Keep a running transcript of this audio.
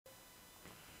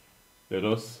Let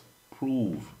us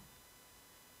prove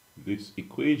this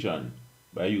equation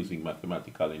by using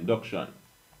mathematical induction.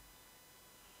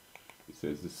 It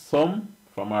says the sum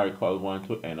from r equals 1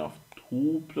 to n of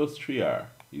 2 plus 3r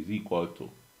is equal to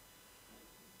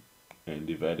n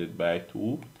divided by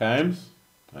 2 times,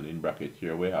 and in bracket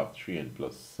here we have 3n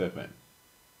plus 7.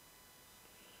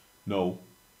 Now,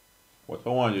 what I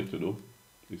want you to do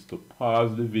is to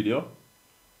pause the video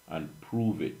and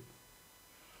prove it.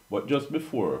 But just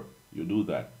before you do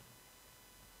that,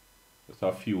 just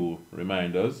a few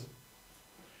reminders.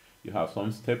 You have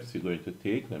some steps you're going to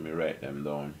take. Let me write them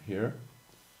down here.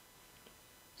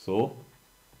 So,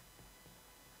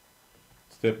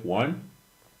 step 1,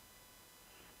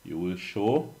 you will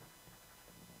show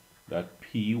that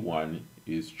P1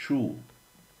 is true.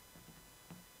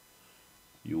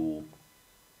 You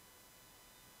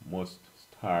must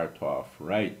start off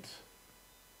right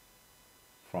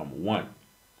from 1.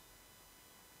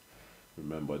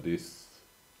 Remember, this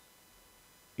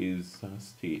is a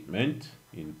statement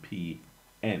in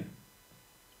Pn.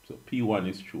 So P1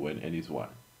 is true when n is 1.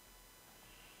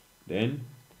 Then,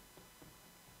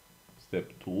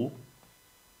 step 2,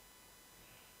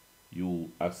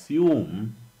 you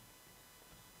assume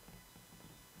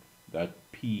that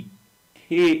Pk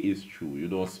is true. You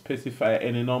don't specify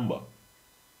any number.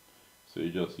 So you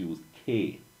just use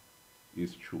k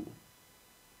is true.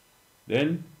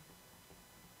 Then,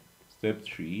 step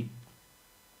 3,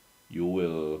 you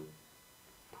will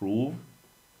prove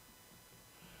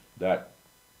that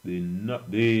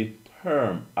the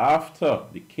term after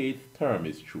the kth term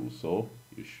is true. So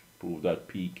you should prove that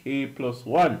pk plus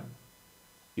 1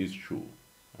 is true.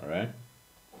 Alright?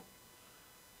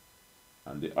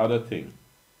 And the other thing,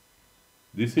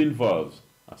 this involves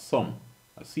a sum,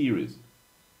 a series.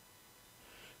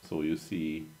 So you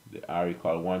see the r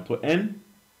equal 1 to n.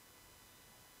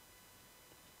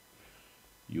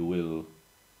 You will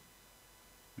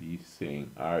be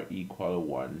saying r equal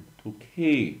 1 to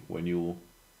k when you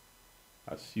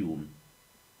assume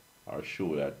or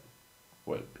show that,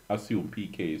 well, assume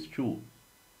pk is true.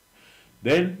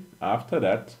 Then after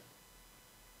that,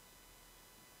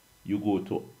 you go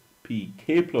to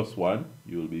pk plus 1.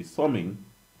 You will be summing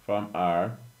from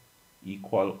r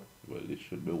equal, well, this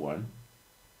should be 1.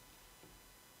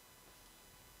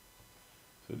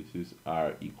 So this is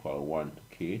r equal 1 to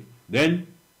k. Then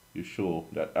you show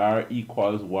that r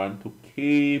equals 1 to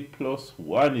k plus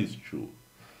 1 is true.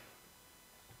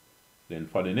 Then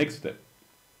for the next step,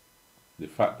 the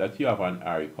fact that you have an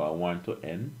r equal 1 to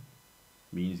n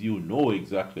means you know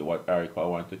exactly what r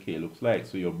equal 1 to k looks like.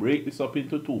 So you break this up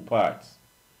into 2 parts.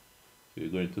 So you're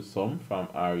going to sum from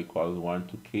r equals 1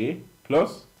 to k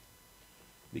plus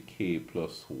the k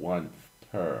plus 1th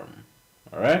term.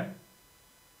 Alright?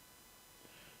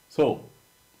 So,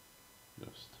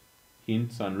 just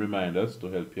hints and reminders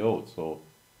to help you out. So,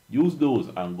 use those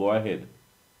and go ahead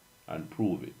and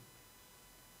prove it.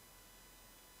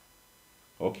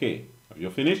 Okay, have you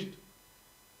finished?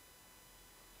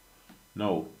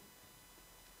 Now,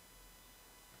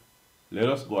 let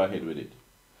us go ahead with it.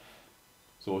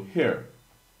 So here,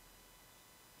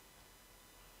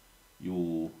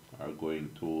 you are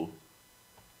going to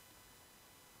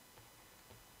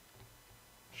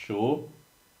show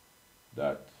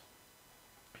that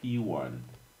P1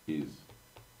 is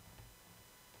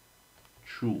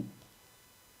true.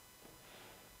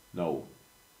 Now,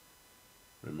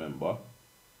 remember,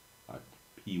 at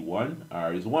P1,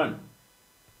 R is 1.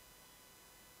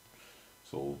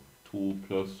 So 2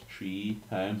 plus 3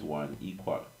 times 1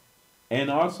 equal. N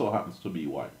also happens to be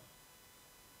 1.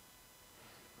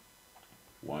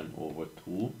 1 over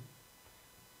 2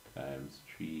 times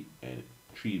 3, and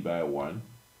 3 by 1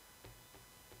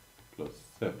 plus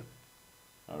 7.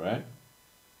 Alright?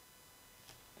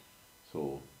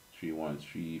 So 3, 1,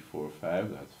 3, 4,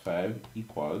 5, that's 5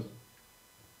 equals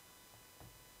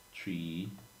 3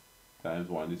 times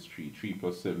 1 is 3. 3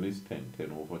 plus 7 is 10.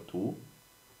 10 over 2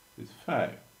 is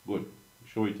 5. Good.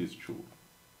 Show it is true.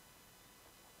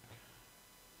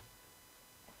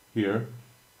 Here,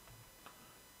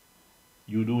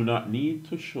 you do not need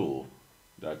to show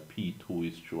that P2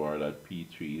 is true or that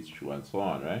P3 is true and so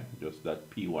on, right? Just that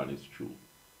P1 is true.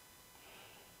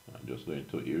 I'm just going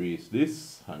to erase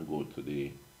this and go to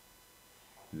the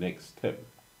next step.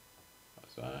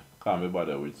 So I can't be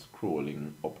bothered with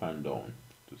scrolling up and down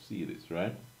to see this,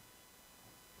 right?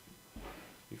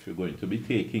 If you're going to be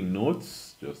taking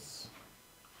notes, just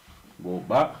go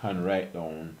back and write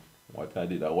down what I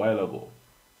did a while ago.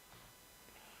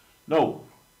 Now,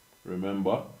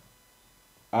 remember,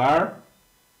 R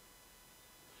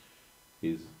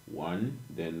is 1,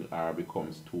 then r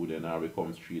becomes 2, then r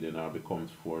becomes 3, then r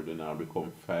becomes 4, then r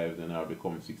becomes 5, then r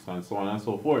becomes 6, and so on and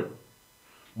so forth.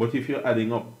 But if you're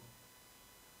adding up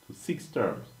to 6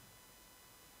 terms,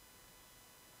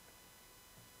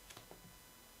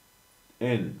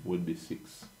 n would be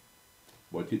 6.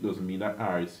 But it doesn't mean that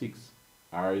r is 6.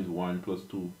 R is 1 plus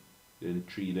 2, then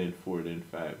 3, then 4, then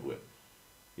 5. Well,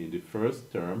 in the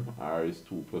first term, r is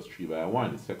 2 plus 3 by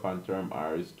 1. The second term,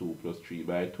 r is 2 plus 3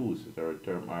 by 2. The third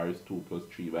term, r is 2 plus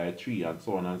 3 by 3, and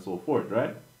so on and so forth,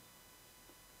 right?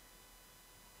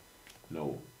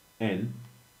 Now, n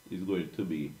is going to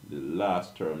be the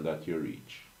last term that you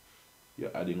reach.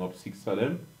 You're adding up 6 of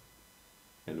them,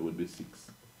 and it would be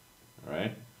 6.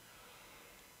 Alright?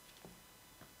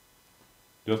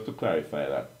 Just to clarify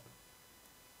that.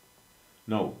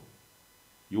 Now,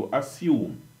 you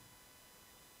assume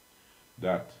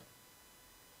that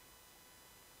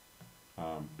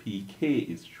pk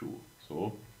is true.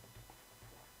 So,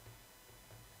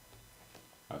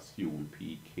 assume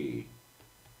pk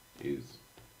is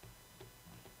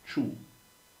true.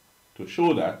 To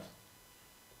show that,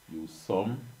 you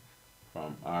sum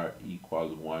from r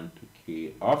equals 1 to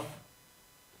k of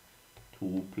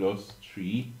 2 plus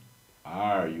 3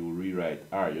 r. You rewrite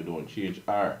r. You don't change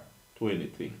r to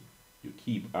anything. You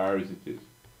keep r as it is.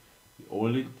 The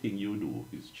only thing you do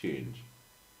is change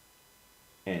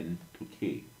n to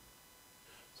k.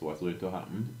 So what's going to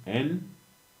happen? N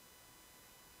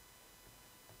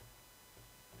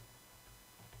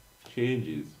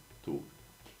changes to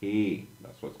k.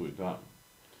 That's what's going to happen.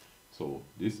 So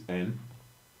this n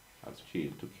has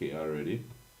changed to k already.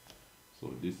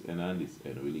 So this n and this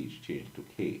n will each change to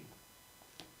k.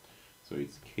 So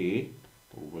it's k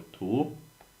over 2,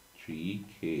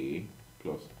 3k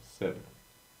plus 7.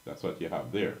 That's what you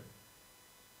have there.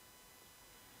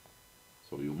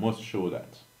 So you must show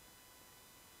that.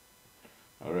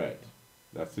 Alright,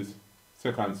 that's this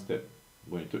second step.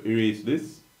 I'm going to erase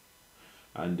this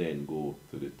and then go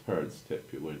to the third step.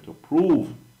 You're going to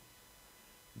prove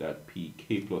that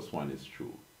pk plus 1 is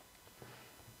true.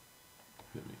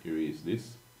 Let me erase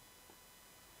this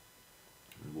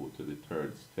and go to the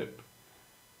third step.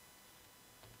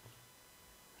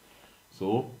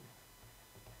 So,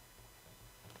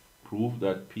 prove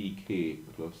that pk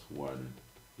plus 1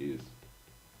 is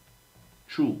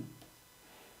true.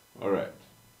 Alright.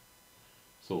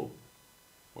 So,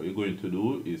 what you're going to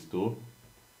do is to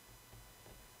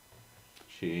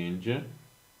change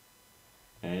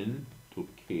n to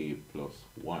k plus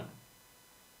 1.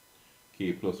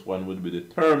 K plus 1 would be the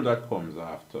term that comes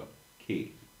after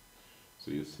k.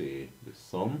 So you say the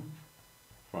sum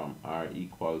from r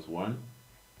equals 1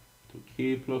 to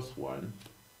k plus 1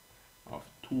 of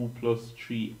 2 plus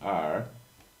 3r,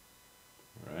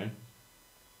 right,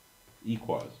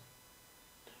 equals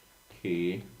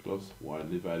k plus 1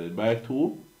 divided by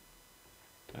 2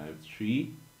 times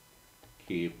 3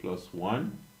 k plus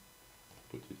 1,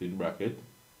 put it in bracket,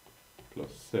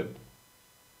 plus 7.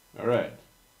 Alright.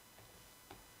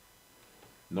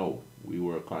 Now we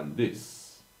work on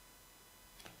this.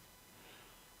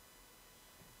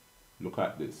 Look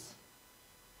at this.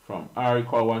 From r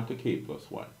equal 1 to k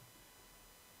plus 1.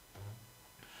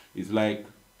 It's like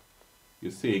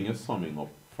you're saying you're summing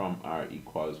up from r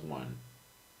equals 1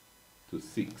 to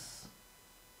 6.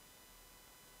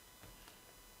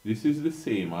 This is the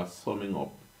same as summing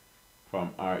up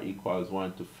from r equals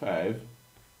 1 to 5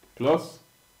 plus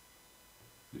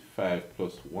the 5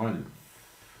 plus 1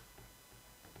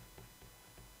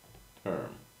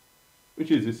 term,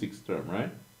 which is the 6th term,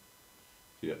 right?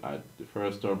 So you add the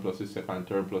first term plus the second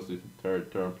term plus the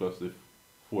third term plus the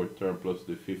fourth term plus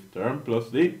the 5th term plus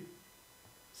the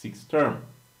 6th term,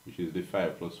 which is the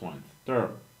 5 plus 1th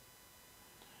term.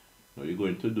 Now you're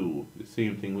going to do the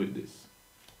same thing with this.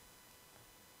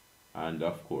 And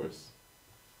of course,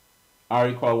 r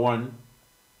equal 1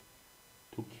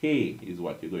 to k is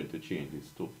what you're going to change this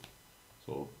to.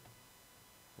 So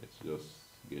let's just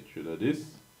get rid of this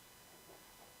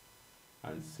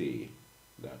and say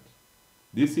that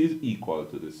this is equal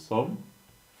to the sum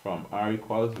from r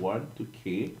equals 1 to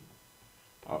k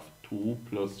of 2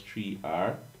 plus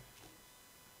 3r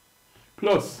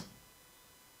plus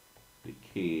the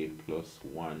k plus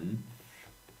 1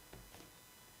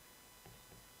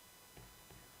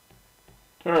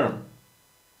 term.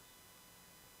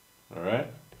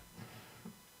 Alright?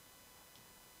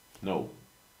 Now,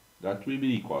 that will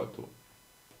be equal to.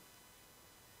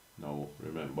 Now,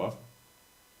 remember,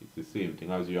 it's the same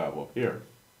thing as you have up here.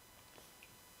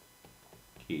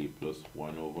 K plus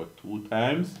 1 over 2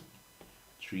 times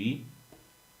 3.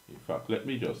 In fact, let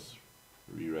me just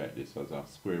rewrite this as a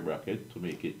square bracket to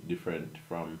make it different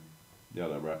from the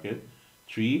other bracket,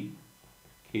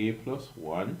 3k plus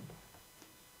 1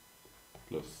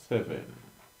 plus 7.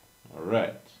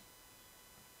 Alright.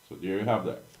 So there you have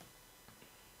that.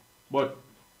 But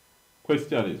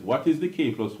question is, what is the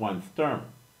k plus 1th term?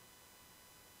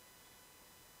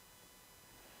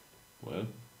 Well,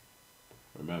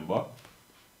 remember,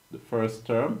 the first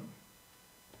term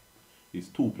is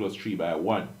 2 plus 3 by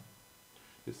 1.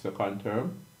 The second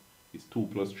term is 2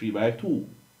 plus 3 by 2.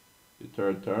 The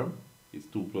third term is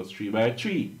 2 plus 3 by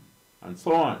 3, and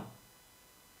so on.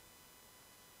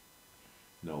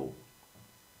 Now,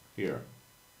 here,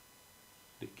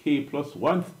 the k plus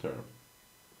 1th term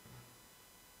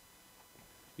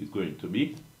is going to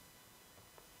be,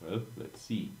 well, let's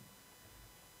see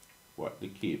what the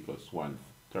k plus 1th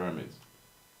term is.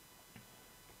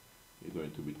 It's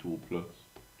going to be 2 plus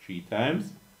 3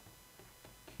 times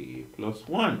k plus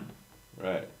 1.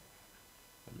 Right.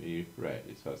 Let me write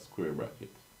this as square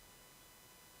bracket.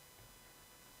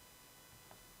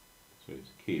 So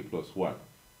it's k plus 1.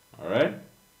 Alright?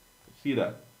 See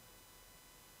that?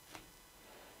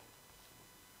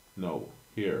 Now,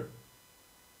 here,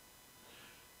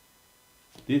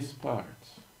 this part,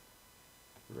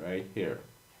 right here,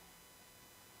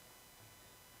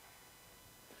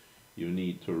 you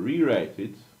need to rewrite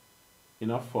it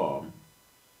in a form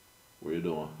where you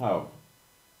don't have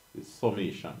the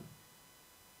summation,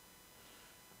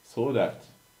 so that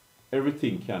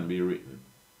everything can be written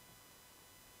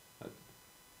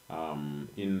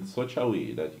in such a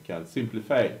way that you can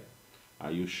simplify it,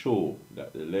 and you show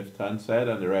that the left hand side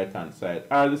and the right hand side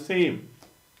are the same.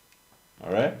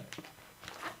 Alright?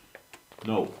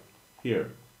 Now,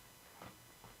 here,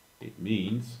 it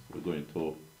means we're going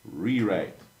to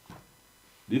rewrite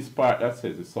this part that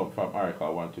says the sum from r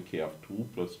equal 1 to k of 2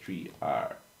 plus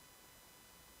 3r.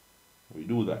 We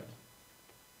do that.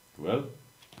 Well,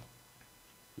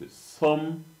 the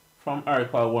sum from r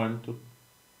equal 1 to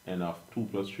n of 2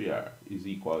 plus 3r is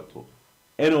equal to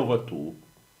n over 2,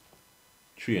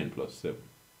 3n plus 7.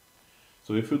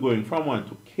 So if we're going from 1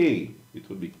 to k, it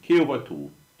would be k over 2,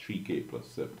 3k plus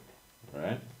 7.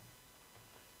 Alright?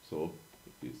 So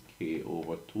it is k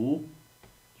over 2,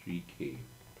 3k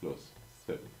plus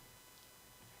 7.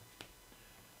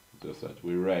 Just that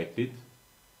we write it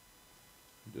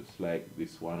just like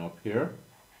this one up here,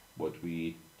 but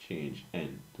we change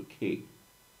n to k.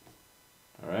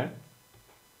 Alright?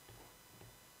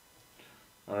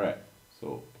 Alright,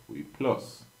 so we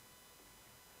plus,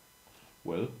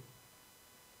 well,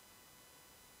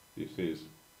 this is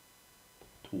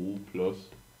 2 plus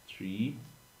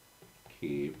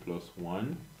 3k plus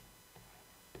 1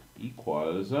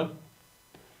 equals, and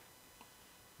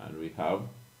we have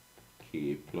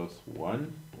k plus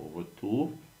 1 over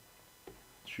 2,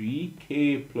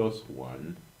 3k plus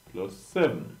 1 plus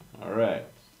 7.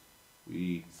 Alright,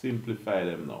 we simplify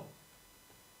them now.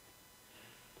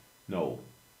 Now,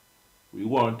 we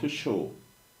want to show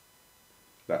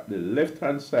that the left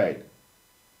hand side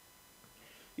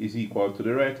is equal to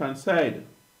the right hand side.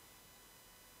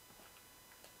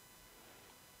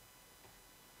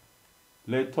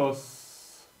 Let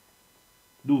us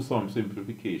do some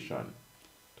simplification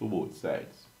to both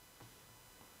sides.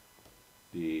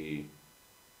 They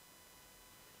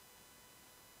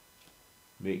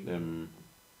make them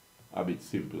a bit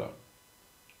simpler.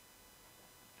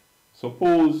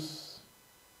 Suppose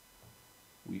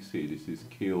we say this is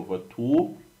k over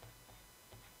 2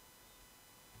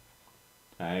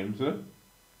 times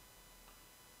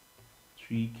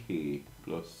 3k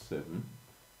plus 7.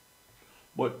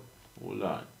 But hold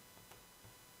on.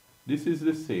 This is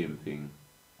the same thing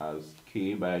as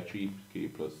k by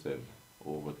 3k plus 7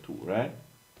 over 2, right?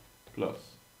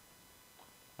 Plus.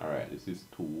 Alright, this is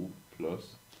 2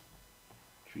 plus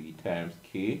 3 times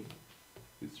k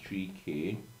is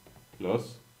 3k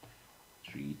plus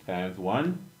 3 times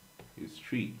 1 is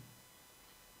 3.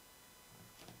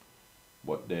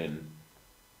 But then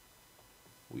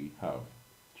we have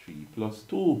 3 plus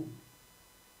 2.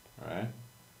 Alright?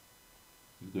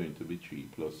 It's going to be 3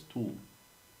 plus 2.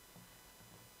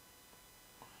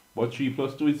 But 3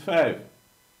 plus 2 is 5.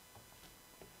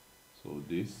 So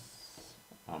this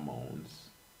amounts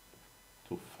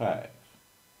to 5.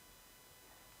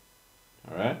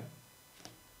 Alright?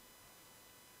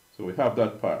 So we have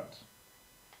that part.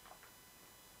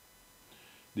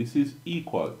 This is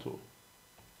equal to,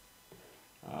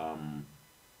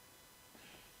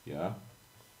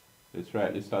 let's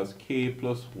write this as k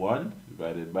plus 1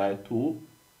 divided by 2.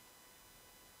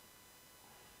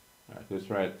 Alright, let's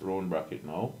write round bracket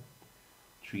now.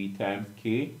 3 times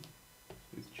k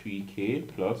is 3k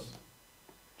plus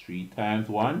 3 times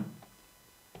 1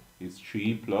 is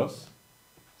 3 plus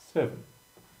 7.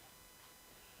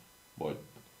 But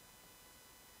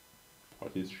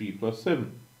what is 3 plus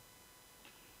 7?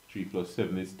 3 plus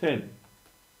 7 is 10.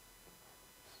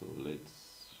 So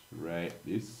let's write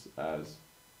this as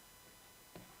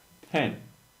 10.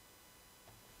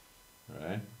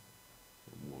 Alright,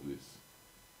 move this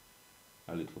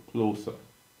a little closer.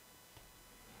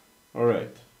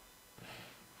 Alright,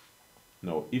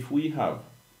 now if we have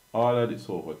all of this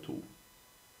over 2,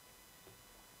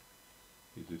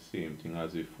 it's the same thing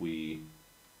as if we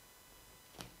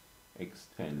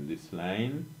extend this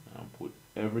line and put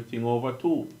everything over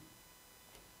 2,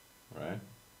 right?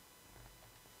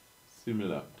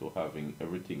 Similar to having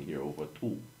everything here over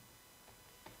 2.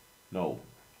 Now,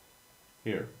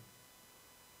 here,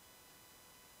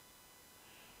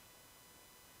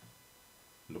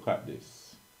 look at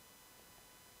this.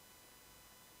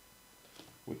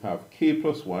 We have k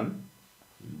plus 1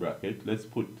 in bracket. Let's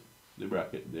put the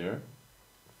bracket there.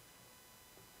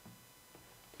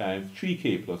 Times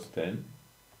 3k plus 10.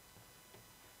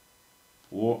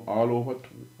 All over 2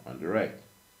 on the right.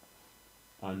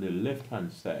 On the left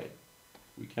hand side,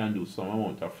 we can do some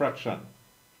amount of fraction.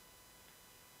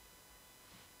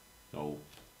 Now,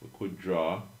 we could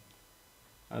draw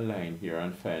a line here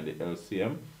and find the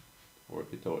LCM.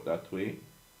 Work it out that way.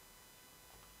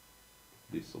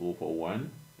 This over 1,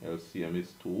 LCM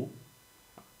is 2.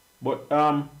 But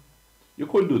you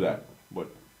could do that, but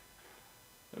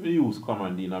let me use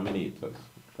common denominators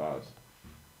because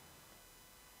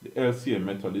the LCM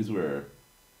method is where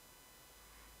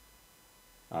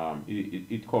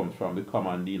it comes from the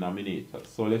common denominator.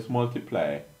 So let's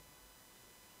multiply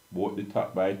both the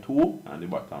top by 2 and the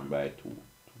bottom by 2, 2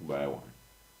 by 1.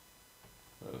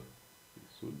 Well,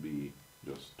 this would be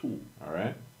just 2,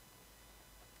 alright?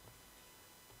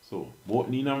 So both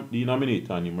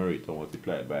denominator and numerator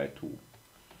multiplied by 2.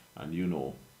 And you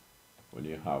know, when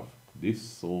you have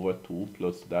this over 2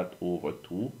 plus that over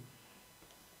 2,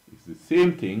 it's the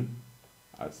same thing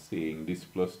as saying this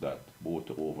plus that,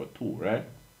 both over 2, right?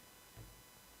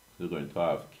 So we're going to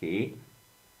have k,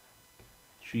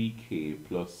 3k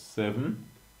plus 7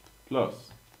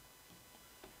 plus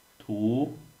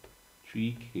 2,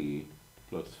 3k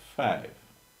plus 5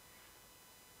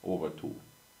 over 2.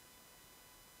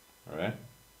 Alright?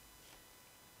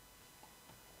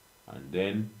 And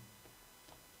then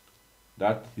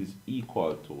that is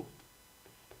equal to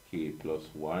k plus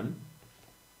 1,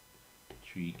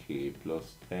 3k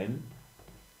plus 10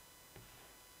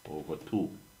 over 2.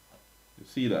 You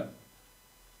see that?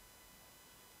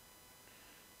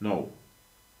 Now,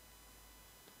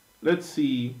 let's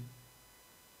see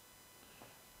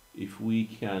if we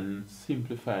can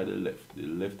simplify the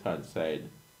left hand side.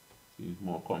 Seems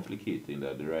more complicated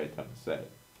than the right hand side.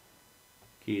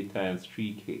 K times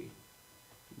 3k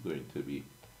is going to be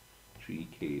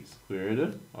 3k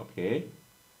squared, okay,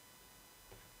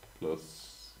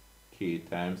 plus k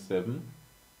times 7,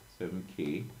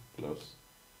 7k plus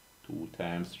 2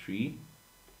 times 3,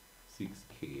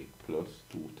 6k plus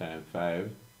 2 times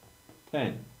 5,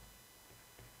 10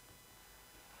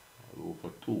 all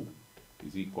over 2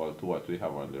 is equal to what we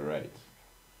have on the right.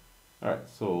 Alright,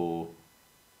 so,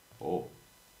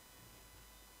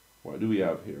 what do we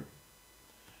have here?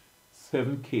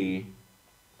 7k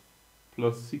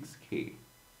plus 6k.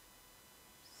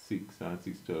 6 and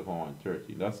 6, 12, and 1,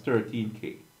 13. That's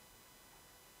 13k.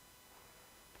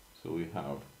 So we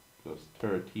have plus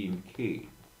 13k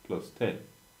plus 10.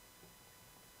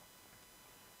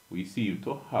 We seem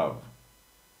to have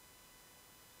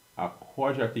a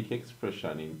quadratic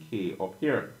expression in k up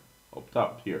here, up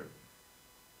top here.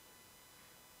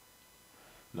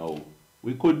 Now,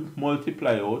 we could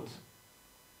multiply out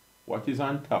what is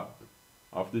on top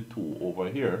of the 2 over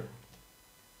here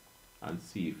and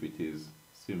see if it is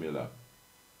similar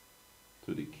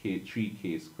to the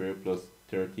 3k squared plus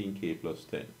 13k plus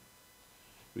 10.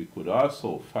 We could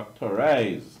also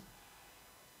factorize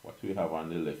what we have on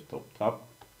the left up top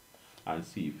and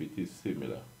see if it is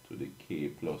similar to the k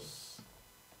plus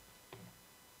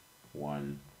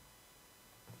 1,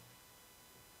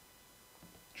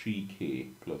 3k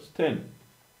plus 10.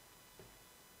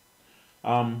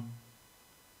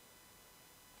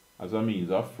 As a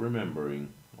means of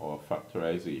remembering our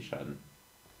factorization,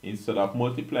 instead of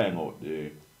multiplying out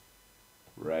the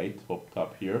right up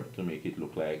top here to make it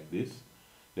look like this,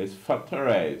 let's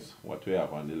factorize what we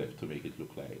have on the left to make it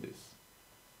look like this.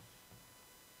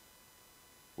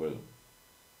 Well,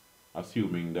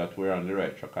 assuming that we're on the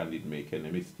right track and didn't make any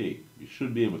mistake, we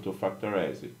should be able to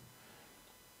factorize it.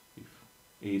 If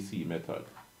AC method,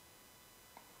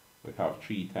 we have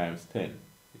 3 times 10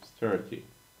 is 30.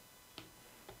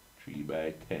 3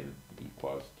 by 10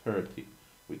 equals 30.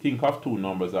 We think of two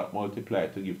numbers that multiply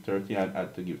to give 30 and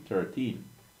add to give 13.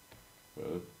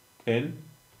 Well, 10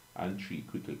 and 3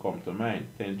 quickly come to mind.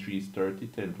 10 3 is 30,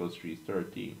 10 plus 3 is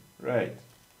 13. Right.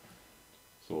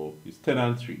 So it's 10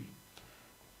 and 3.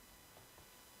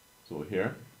 So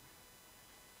here,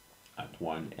 at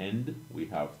one end, we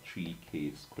have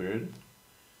 3k squared.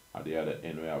 At the other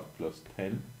end, we have plus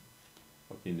 10.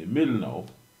 But in the middle now,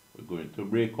 we're going to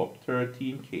break up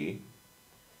 13k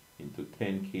into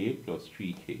 10k plus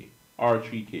 3k. Or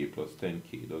 3k plus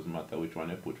 10k. Doesn't matter which one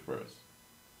I put first.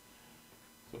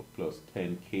 So plus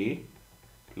 10k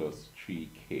plus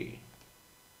 3k.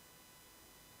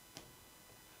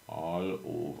 All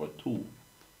over 2.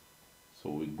 So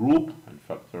we group and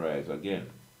factorize again.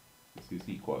 This is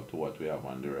equal to what we have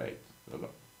on the right.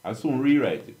 I'll soon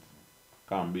rewrite it.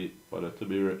 Can't be bothered to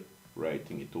be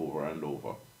writing it over and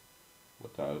over,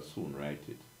 but I'll soon write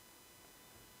it.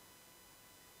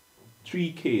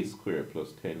 3k squared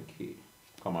plus 10k.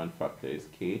 Common factor is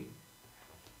k.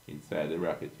 Inside the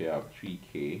bracket you have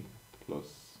 3k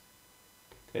plus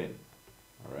 10.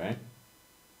 Alright?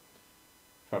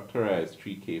 Factorize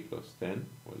 3k plus 10.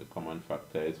 Well, the common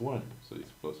factor is 1. So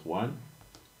it's plus 1.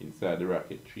 Inside the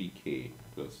bracket 3k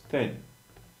plus 10.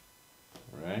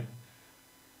 Alright?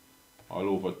 All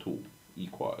over 2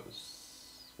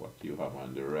 equals what you have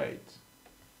on the right.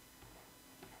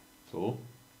 So,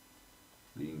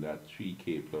 being that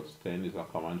 3k plus 10 is a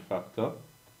common factor,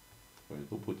 I'm going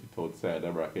to put it outside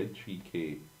the bracket.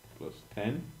 3k plus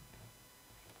 10.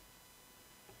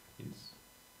 In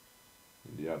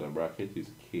the other bracket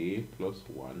is k plus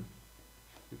 1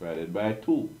 divided by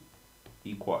 2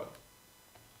 equal.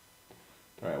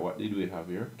 Alright, what did we have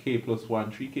here? K plus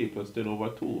 1, 3k plus 10 over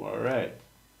 2. Alright.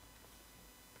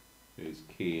 There's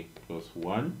k plus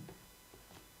 1,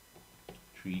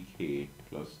 3k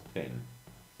plus 10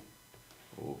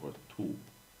 over 2.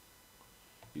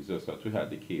 It's just that we had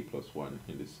the k plus 1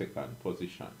 in the second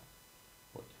position.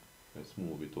 But let's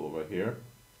move it over here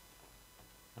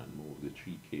and move the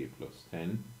 3k plus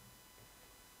 10.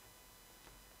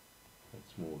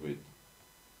 Let's move it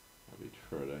a bit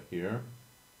further here.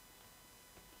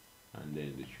 And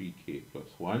then the 3k plus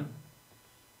 1,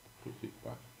 put it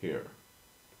back here.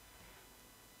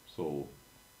 So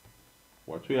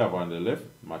what we have on the left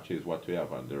matches what we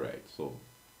have on the right. So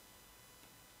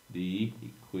the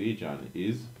equation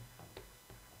is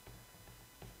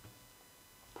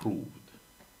proved.